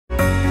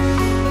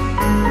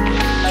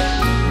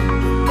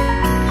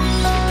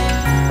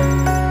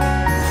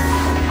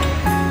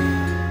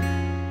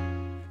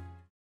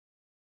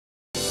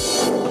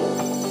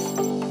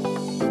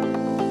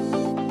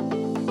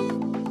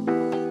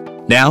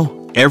Now,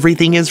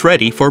 everything is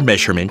ready for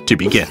measurement to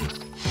begin.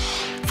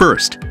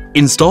 First,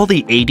 install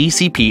the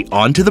ADCP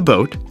onto the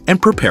boat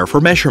and prepare for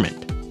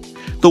measurement.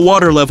 The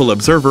water level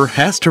observer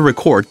has to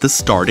record the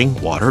starting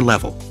water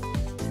level.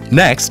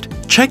 Next,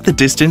 check the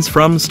distance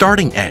from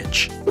starting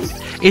edge.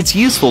 It's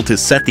useful to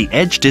set the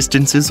edge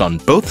distances on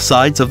both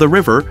sides of the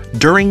river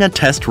during a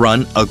test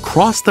run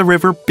across the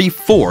river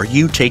before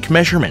you take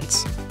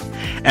measurements.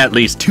 At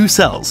least 2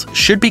 cells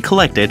should be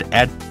collected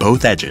at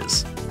both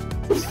edges.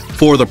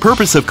 For the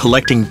purpose of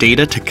collecting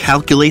data to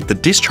calculate the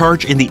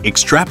discharge in the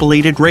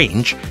extrapolated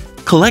range,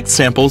 collect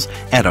samples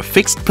at a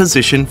fixed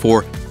position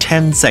for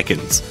 10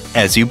 seconds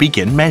as you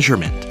begin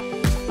measurement.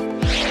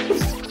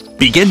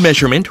 Begin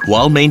measurement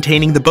while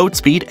maintaining the boat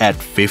speed at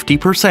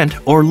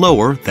 50% or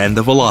lower than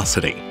the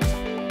velocity.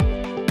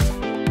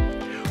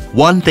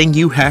 One thing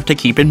you have to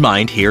keep in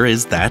mind here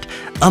is that,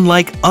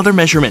 unlike other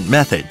measurement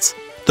methods,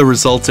 the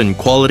results in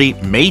quality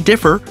may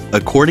differ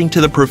according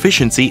to the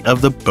proficiency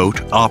of the boat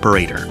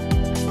operator.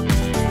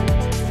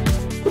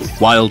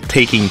 While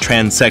taking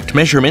transect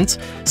measurements,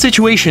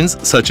 situations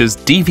such as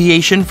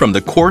deviation from the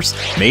course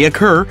may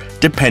occur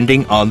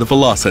depending on the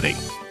velocity.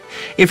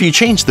 If you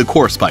change the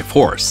course by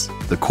force,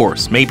 the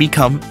course may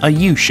become a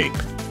U-shape.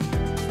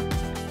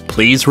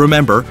 Please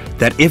remember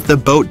that if the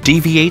boat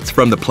deviates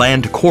from the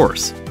planned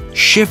course,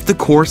 shift the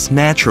course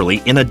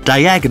naturally in a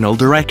diagonal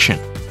direction.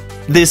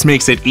 This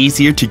makes it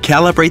easier to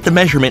calibrate the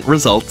measurement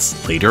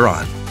results later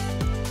on.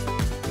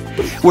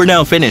 We're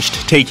now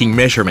finished taking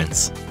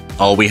measurements.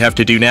 All we have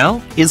to do now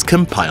is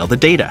compile the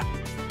data.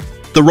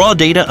 The raw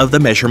data of the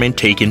measurement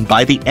taken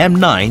by the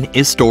M9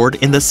 is stored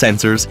in the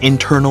sensor's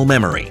internal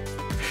memory.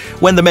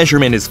 When the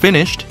measurement is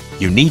finished,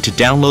 you need to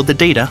download the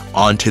data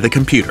onto the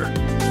computer.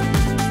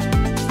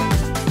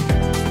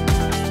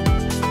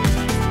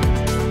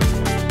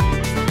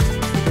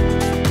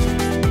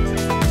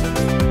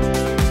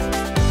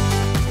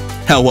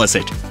 How was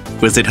it?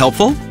 Was it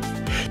helpful?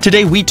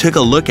 Today we took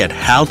a look at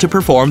how to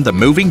perform the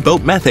moving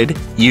boat method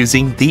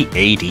using the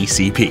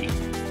ADCP.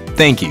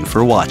 Thank you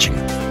for watching.